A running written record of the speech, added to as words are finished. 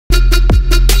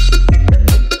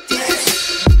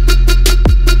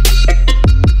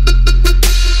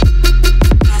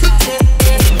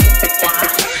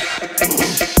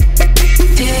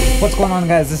going on,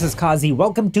 guys? This is Qazi.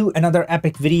 Welcome to another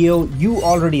epic video. You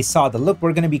already saw the look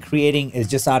we're going to be creating is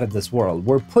just out of this world.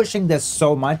 We're pushing this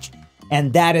so much,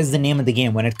 and that is the name of the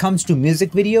game. When it comes to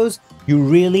music videos, you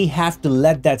really have to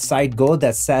let that side go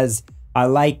that says, I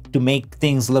like to make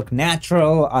things look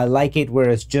natural. I like it where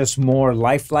it's just more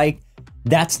lifelike.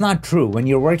 That's not true. When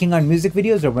you're working on music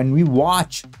videos, or when we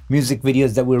watch music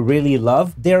videos that we really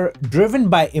love, they're driven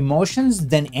by emotions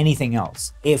than anything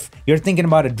else. If you're thinking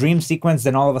about a dream sequence,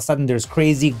 then all of a sudden there's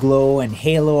crazy glow and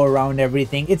halo around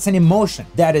everything. It's an emotion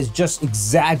that is just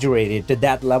exaggerated to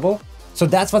that level. So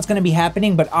that's what's going to be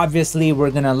happening. But obviously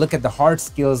we're going to look at the hard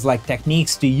skills like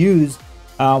techniques to use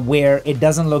where it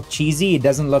doesn't look cheesy. It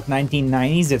doesn't look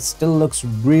 1990s. It still looks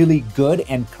really good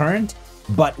and current.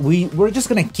 But we're just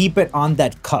gonna keep it on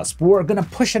that cusp. We're gonna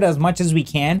push it as much as we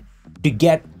can to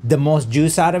get the most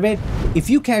juice out of it. If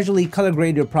you casually color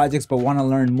grade your projects but want to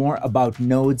learn more about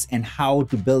nodes and how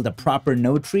to build a proper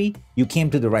node tree, you came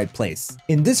to the right place.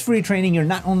 In this free training, you're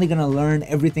not only gonna learn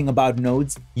everything about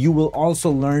nodes, you will also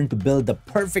learn to build the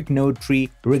perfect node tree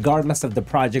regardless of the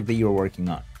project that you're working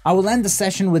on. I will end the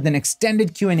session with an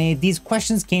extended Q&A. These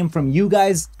questions came from you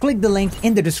guys. Click the link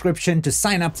in the description to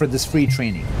sign up for this free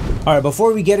training. All right,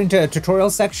 before we get into a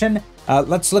tutorial section,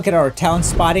 let's look at our talent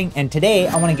spotting. And today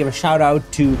I want to give a shout out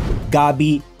to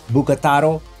Gabi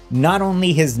Bucataro. Not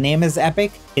only his name is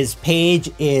epic, his page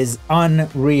is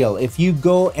unreal. If you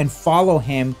go and follow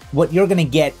him, what you're gonna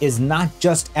get is not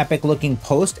just epic looking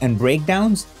posts and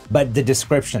breakdowns, but the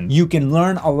description. You can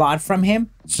learn a lot from him.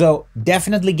 So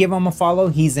definitely give him a follow.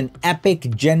 He's an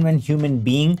epic, genuine human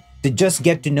being to just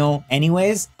get to know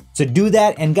anyways. So do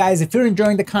that. And guys, if you're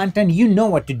enjoying the content, you know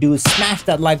what to do. Smash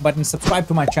that like button, subscribe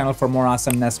to my channel for more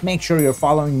awesomeness. Make sure you're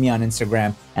following me on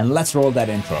Instagram, and let's roll that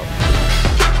intro.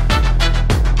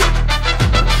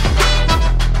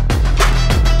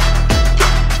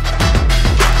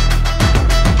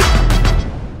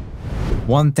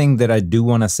 One thing that I do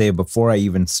want to say before I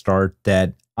even start,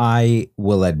 that I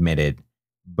will admit it,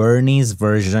 Bernie's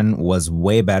version was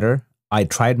way better. I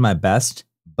tried my best,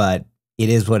 but it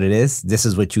is what it is. This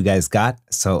is what you guys got.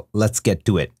 So let's get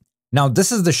to it. Now,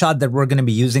 this is the shot that we're going to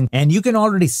be using, and you can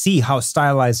already see how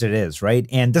stylized it is, right?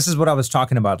 And this is what I was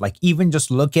talking about. Like, even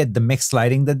just look at the mixed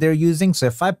lighting that they're using. So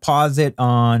if I pause it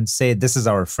on, say, this is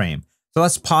our frame. So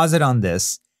let's pause it on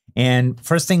this. And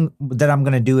first thing that I'm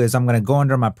going to do is I'm going to go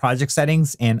under my project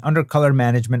settings, and under color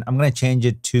management, I'm going to change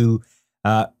it to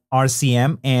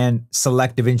RCM and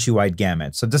select DaVinci wide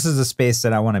gamut. So this is the space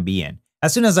that I want to be in.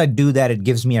 As soon as I do that, it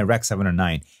gives me a Rec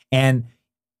 709. And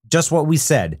just what we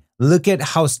said, look at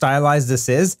how stylized this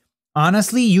is.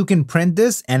 Honestly, you can print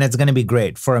this and it's going to be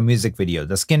great for a music video.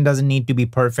 The skin doesn't need to be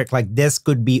perfect. Like, this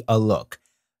could be a look.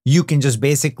 You can just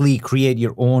basically create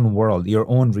your own world, your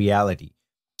own reality.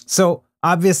 So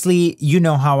obviously, you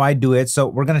know how I do it, so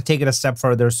we're going to take it a step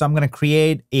further. So I'm going to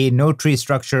create a node tree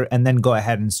structure and then go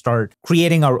ahead and start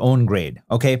creating our own grade,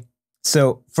 okay?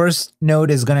 So first node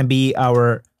is going to be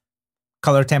our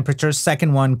color temperature.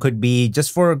 Second one could be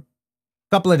just for a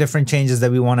couple of different changes that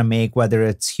we want to make, whether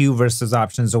it's hue versus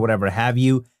options or whatever have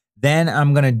you. Then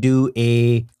I'm going to do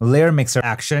a layer mixer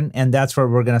action, and that's where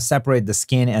we're going to separate the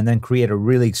skin and then create a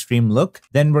really extreme look.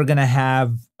 Then we're going to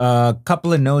have a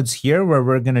couple of nodes here where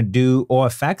we're going to do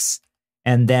OFX,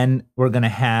 and then we're going to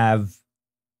have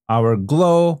our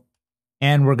glow,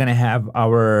 and we're going to have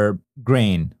our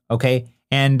grain, okay?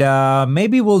 And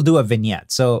maybe we'll do a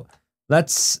vignette. So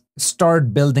let's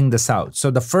start building this out.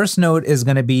 So the first node is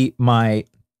going to be my,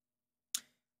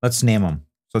 let's name them.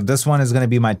 So this one is going to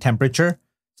be my temperature.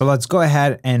 So let's go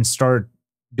ahead and start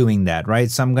doing that,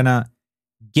 right? So I'm going to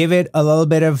give it a little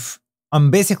bit of, I'm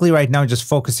basically right now just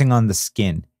focusing on the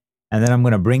skin. And then I'm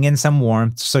going to bring in some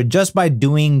warmth. So just by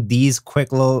doing these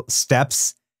quick little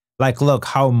steps, like, look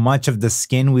how much of the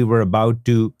skin we were about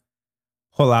to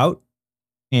pull out.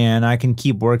 And I can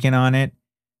keep working on it.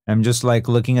 I'm just like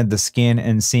looking at the skin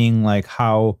and seeing like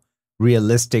how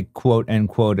realistic, quote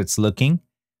unquote, it's looking,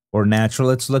 or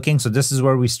natural it's looking. So this is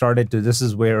where we started to, this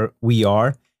is where we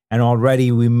are. And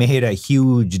already we made a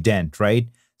huge dent, right?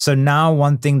 So now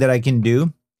one thing that I can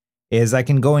do is I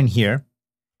can go in here,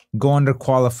 go under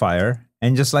qualifier,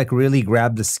 and just like really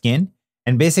grab the skin.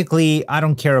 And basically, I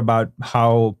don't care about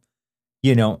how,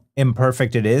 you know,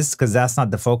 imperfect it is, because that's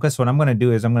not the focus. What I'm going to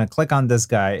do is I'm going to click on this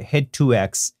guy, hit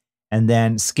 2x, and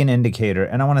then skin indicator.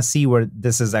 And I want to see where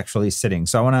this is actually sitting.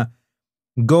 So I want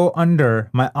to go under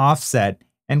my offset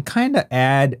and kind of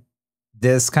add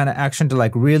this kind of action to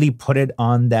like really put it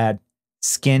on that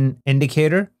skin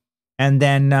indicator. And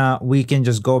then we can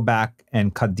just go back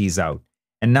and cut these out.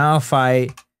 And now if I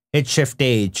hit Shift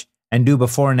H and do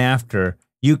before and after,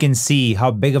 you can see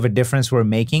how big of a difference we're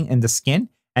making in the skin.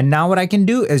 And now what I can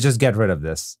do is just get rid of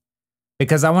this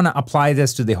because I want to apply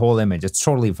this to the whole image. It's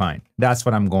totally fine. That's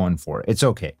what I'm going for. It's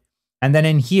okay. And then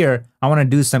in here, I want to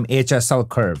do some HSL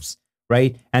curves,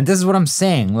 right? And this is what I'm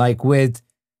saying, like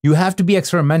you have to be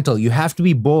experimental. You have to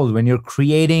be bold when you're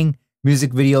creating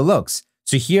music video looks.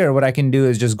 So here, what I can do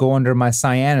is just go under my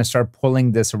cyan and start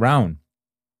pulling this around.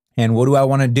 And what do I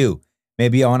want to do?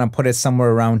 Maybe I want to put it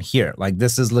somewhere around here. Like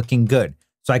this is looking good.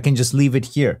 So I can just leave it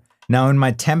here. Now in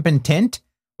my temp and tint,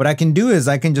 what I can do is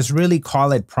I can just really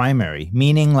call it primary,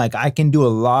 meaning like I can do a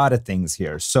lot of things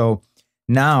here. So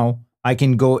now I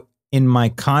can go in my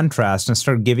contrast and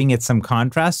start giving it some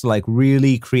contrast, like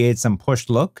really create some pushed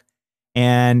look.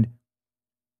 And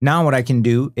now what I can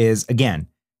do is, again,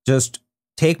 just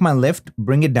take my lift,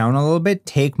 bring it down a little bit,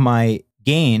 take my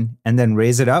gain and then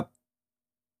raise it up,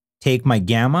 take my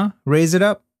gamma, raise it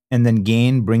up, and then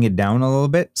gain, bring it down a little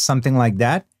bit, something like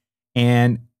that.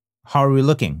 And how are we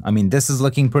looking? I mean, this is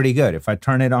looking pretty good. If I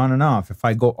turn it on and off, if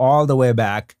I go all the way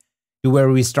back to where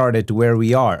we started to where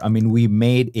we are, I mean, we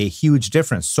made a huge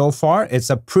difference. So far, it's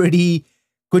a pretty,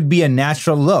 could be a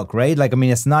natural look, right? Like, I mean,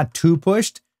 it's not too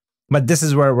pushed, but this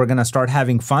is where we're going to start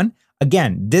having fun.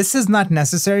 Again, this is not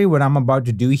necessary what I'm about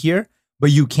to do here,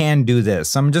 but you can do this.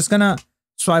 So I'm just going to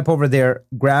swipe over there,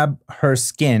 grab her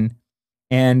skin,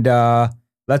 and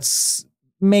let's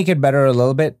make it better a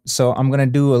little bit. So I'm going to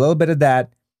do a little bit of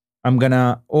that. I'm going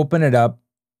to open it up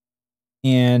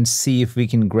and see if we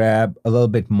can grab a little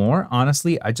bit more.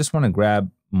 Honestly, I just want to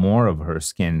grab more of her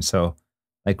skin. So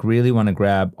like really want to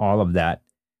grab all of that.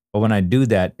 But when I do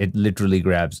that, it literally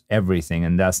grabs everything,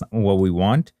 and that's not what we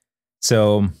want.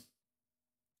 So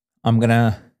I'm going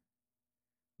to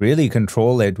really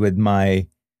control it with my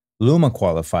Luma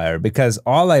qualifier, because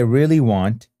all I really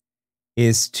want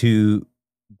is to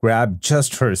grab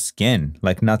just her skin,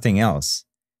 like nothing else.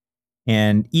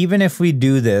 And even if we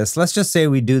do this, let's just say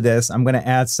we do this, I'm going to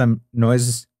add some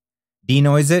noise,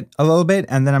 denoise it a little bit,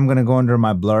 and then I'm going to go under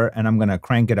my blur and I'm going to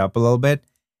crank it up a little bit.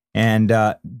 And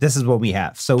this is what we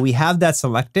have. So we have that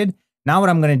selected. Now what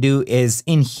I'm going to do is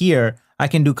in here, I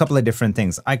can do a couple of different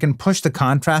things. I can push the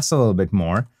contrast a little bit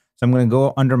more. So I'm going to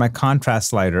go under my contrast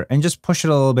slider and just push it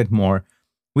a little bit more.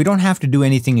 We don't have to do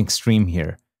anything extreme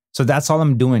here. So that's all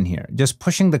I'm doing here. Just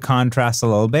pushing the contrast a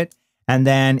little bit. And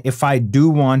then if I do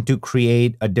want to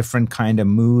create a different kind of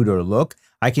mood or look,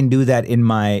 I can do that in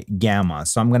my gamma.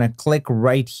 So I'm going to click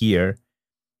right here.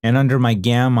 And under my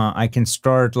gamma, I can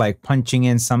start like punching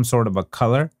in some sort of a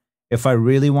color. If I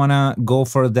really want to go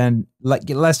for then, like,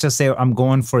 let's just say I'm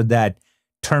going for that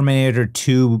Terminator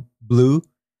 2 blue,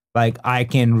 like I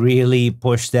can really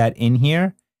push that in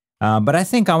here. But I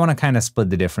think I want to kind of split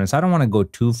the difference. I don't want to go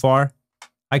too far.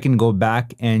 I can go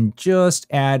back and just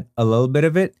add a little bit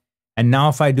of it. And now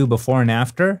if I do before and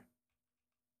after,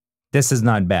 this is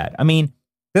not bad. I mean,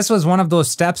 this was one of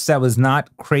those steps that was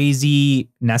not crazy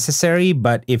necessary,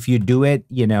 but if you do it,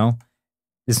 you know,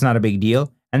 it's not a big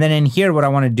deal. And then in here, what I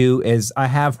want to do is I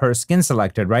have her skin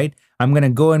selected, right? I'm going to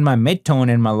go in my midtone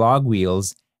and my log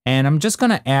wheels, and I'm just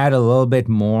going to add a little bit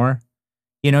more,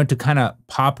 you know, to kind of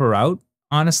pop her out,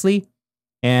 honestly.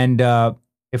 And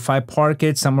if I park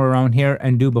it somewhere around here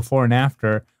and do before and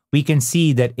after, we can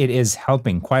see that it is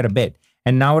helping quite a bit.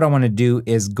 And now what I want to do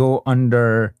is go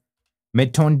under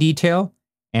midtone detail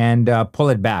and pull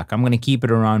it back. I'm going to keep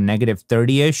it around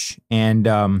 -30-ish.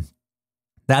 And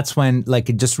that's when like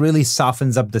it just really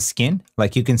softens up the skin.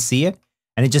 Like you can see it,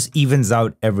 and it just evens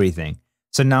out everything.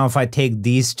 So now if I take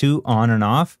these two on and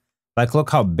off, like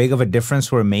look how big of a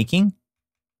difference we're making,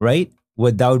 right?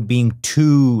 Without being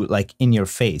too like in your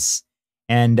face.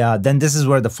 And then this is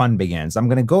where the fun begins. I'm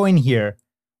going to go in here,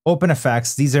 open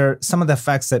effects. These are some of the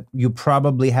effects that you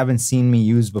probably haven't seen me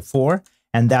use before.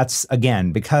 And that's,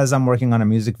 again, because I'm working on a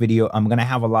music video, I'm going to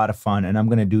have a lot of fun and I'm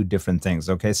going to do different things.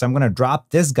 Okay, so I'm going to drop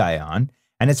this guy on,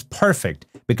 and it's perfect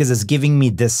because it's giving me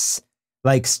this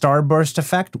like starburst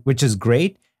effect, which is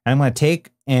great. And I'm going to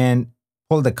take and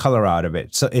pull the color out of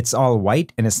it. So it's all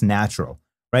white and it's natural,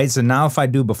 right? So now if I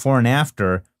do before and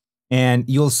after, and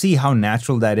you'll see how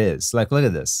natural that is. Like, look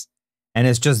at this. And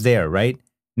it's just there, right?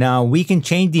 Now we can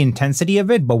change the intensity of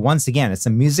it, but once again, it's a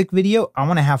music video. I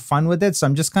want to have fun with it, so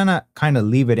I'm just kind of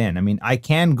leave it in. I mean, I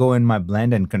can go in my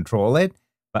blend and control it,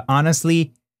 but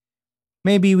honestly,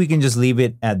 maybe we can just leave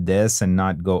it at this and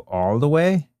not go all the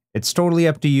way. It's totally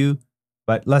up to you,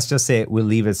 but let's just say we'll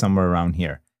leave it somewhere around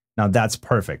here. Now that's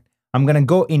perfect. I'm going to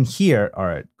go in here. All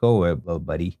right, go away, little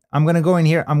buddy. I'm going to go in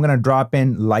here. I'm going to drop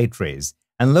in light rays,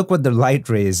 and look what the light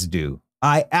rays do.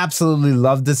 I absolutely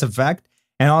love this effect.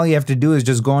 And all you have to do is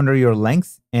just go under your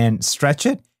length and stretch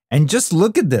it. And just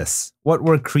look at this, what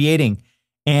we're creating.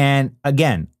 And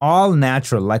again, all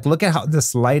natural. Like, look at how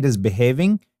this light is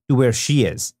behaving to where she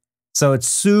is. So it's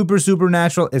super, super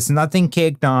natural. It's nothing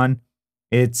caked on.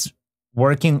 It's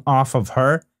working off of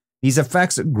her. These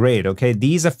effects are great, okay?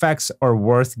 These effects are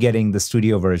worth getting the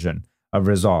studio version of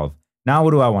Resolve. Now,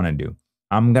 what do I want to do?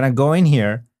 I'm going to go in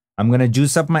here. I'm going to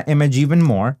juice up my image even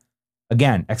more.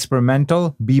 Again,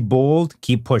 experimental, be bold,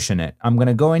 keep pushing it. I'm going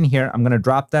to go in here. I'm going to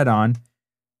drop that on.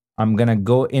 I'm going to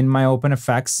go in my open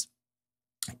effects.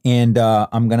 And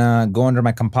I'm going to go under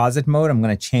my composite mode. I'm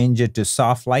going to change it to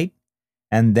soft light.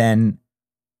 And then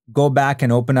go back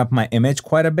and open up my image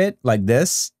quite a bit like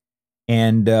this.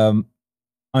 And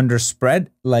under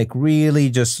spread, like really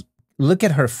just look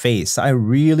at her face. I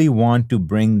really want to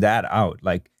bring that out.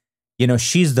 Like, you know,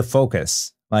 she's the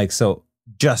focus. Like, so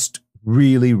just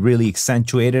really, really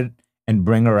accentuate it and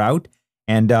bring her out.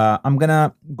 And I'm going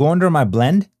to go under my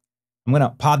blend. I'm going to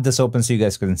pop this open so you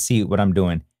guys can see what I'm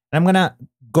doing. And I'm going to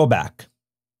go back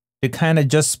to kind of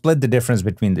just split the difference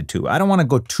between the two. I don't want to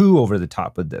go too over the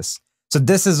top with this. So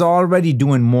this is already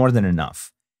doing more than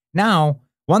enough. Now,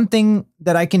 one thing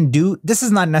that I can do, this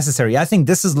is not necessary. I think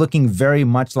this is looking very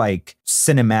much like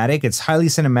cinematic. It's highly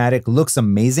cinematic, looks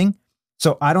amazing.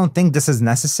 So I don't think this is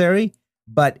necessary,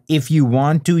 but if you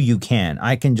want to, you can.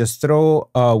 I can just throw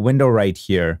a window right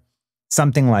here,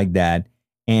 something like that,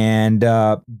 and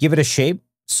give it a shape.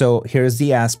 So here's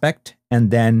the aspect,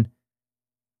 and then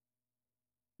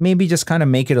maybe just kind of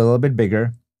make it a little bit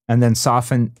bigger and then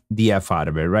soften the F out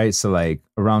of it, right? So like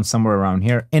around somewhere around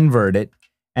here, invert it.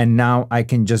 And now I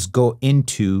can just go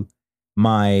into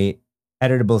my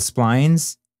editable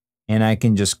splines and I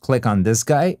can just click on this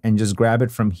guy and just grab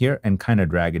it from here and kind of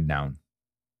drag it down.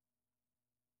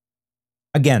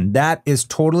 Again, that is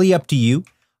totally up to you.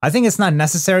 I think it's not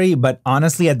necessary, but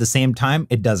honestly, at the same time,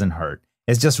 it doesn't hurt.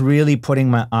 It's just really putting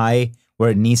my eye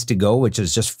where it needs to go, which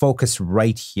is just focus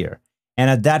right here. And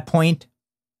at that point,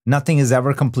 nothing is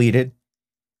ever completed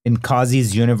in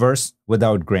Qazi's universe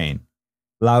without grain.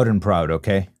 Loud and proud,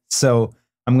 okay? So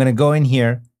I'm going to go in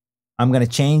here. I'm going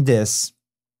to change this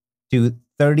to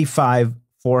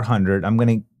 35,400. I'm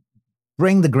going to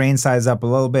bring the grain size up a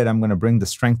little bit. I'm going to bring the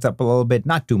strength up a little bit.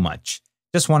 Not too much.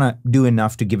 Just want to do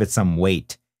enough to give it some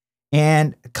weight.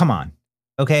 And come on,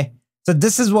 okay? So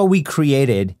this is what we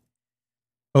created,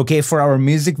 okay, for our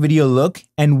music video look.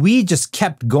 And we just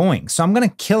kept going. So I'm going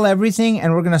to kill everything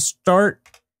and we're going to start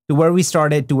to where we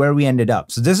started to where we ended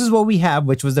up. So this is what we have,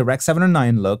 which was the Rec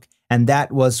 709 look. And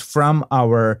that was from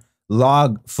our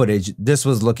log footage. This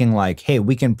was looking like, hey,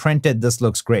 we can print it. This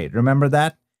looks great. Remember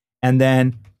that? And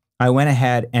then I went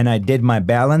ahead and I did my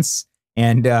balance.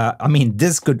 And I mean,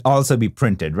 this could also be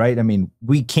printed, right? I mean,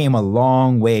 we came a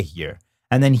long way here.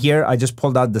 And then here, I just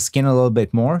pulled out the skin a little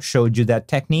bit more, showed you that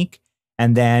technique.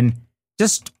 And then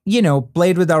just, you know,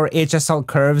 played with our HSL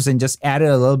curves and just added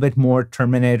a little bit more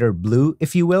Terminator blue,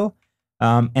 if you will.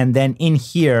 And then in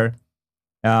here,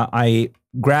 I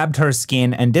grabbed her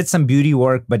skin and did some beauty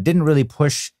work, but didn't really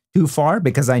push too far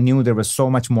because I knew there was so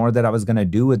much more that I was going to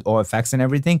do with OFX and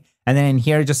everything. And then in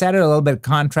here, just added a little bit of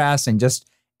contrast and just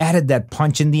added that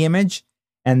punch in the image.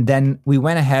 And then we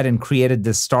went ahead and created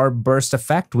this starburst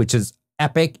effect, which is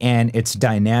epic and it's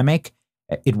dynamic.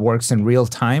 It works in real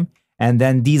time. And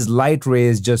then these light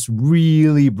rays just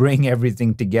really bring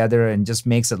everything together and just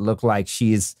makes it look like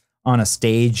she's on a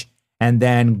stage. And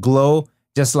then glow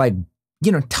just like,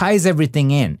 you know, ties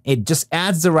everything in. It just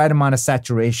adds the right amount of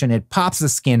saturation. It pops the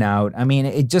skin out. I mean,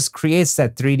 it just creates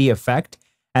that 3D effect.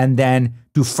 And then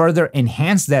to further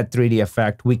enhance that 3D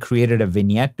effect, we created a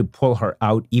vignette to pull her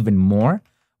out even more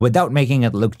without making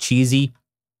it look cheesy.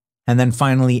 And then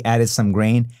finally added some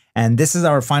grain. And this is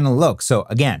our final look. So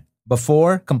again,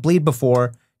 complete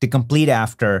before to complete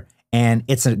after. And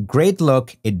it's a great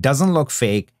look. It doesn't look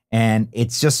fake. And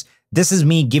it's just, this is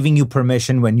me giving you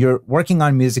permission when you're working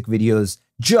on music videos,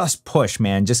 just push,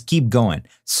 man, just keep going.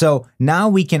 So now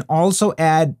we can also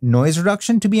add noise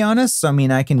reduction, to be honest. So, I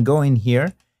mean, I can go in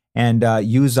here and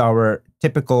use our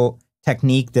typical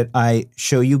technique that I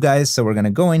show you guys. So we're going to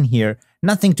go in here,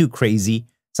 nothing too crazy.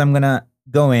 So I'm going to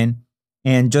go in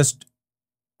and just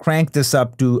crank this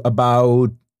up to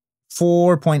about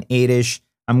 4.8-ish.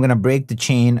 I'm going to break the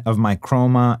chain of my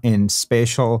chroma in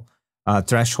spatial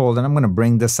threshold, and I'm going to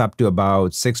bring this up to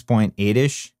about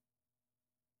 6.8-ish.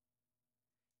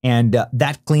 And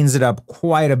that cleans it up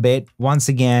quite a bit. Once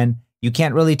again, you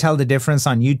can't really tell the difference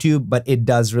on YouTube, but it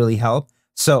does really help.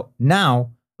 So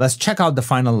now let's check out the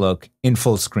final look in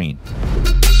full screen.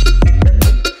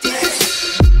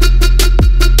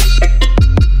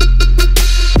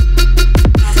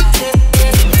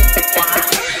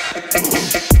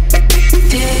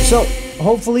 So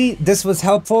hopefully this was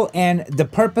helpful, and the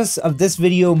purpose of this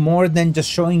video, more than just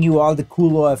showing you all the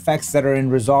cool effects that are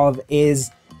in Resolve, is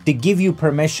to give you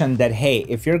permission that, hey,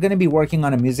 if you're going to be working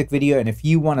on a music video and if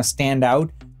you want to stand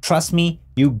out, trust me,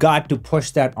 you got to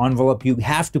push that envelope. You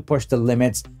have to push the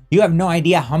limits. You have no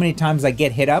idea how many times I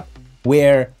get hit up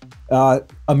where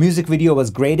a music video was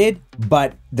graded,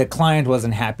 but the client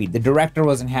wasn't happy, the director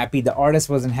wasn't happy, the artist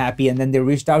wasn't happy, and then they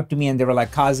reached out to me and they were like,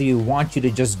 Qazi, we want you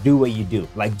to just do what you do.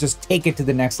 Like, just take it to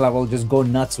the next level, just go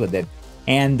nuts with it.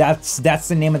 And that's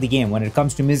the name of the game when it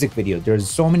comes to music video. There's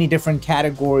so many different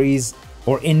categories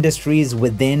or industries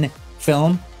within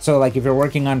film. So like if you're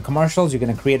working on commercials, you're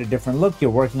going to create a different look.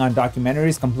 You're working on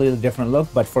documentaries, completely different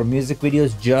look. But for music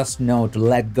videos, just know to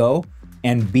let go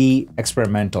and be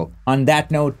experimental. On that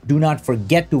note, do not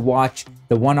forget to watch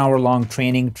the 1 hour long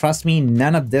training. Trust me,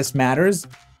 none of this matters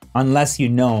unless you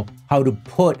know how to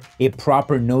put a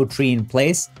proper node tree in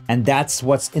place. And that's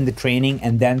what's in the training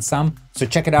and then some. So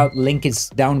check it out. Link is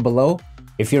down below.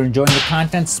 If you're enjoying the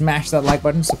content, smash that like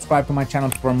button, subscribe to my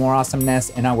channel for more awesomeness,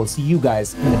 and I will see you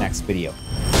guys in the next video.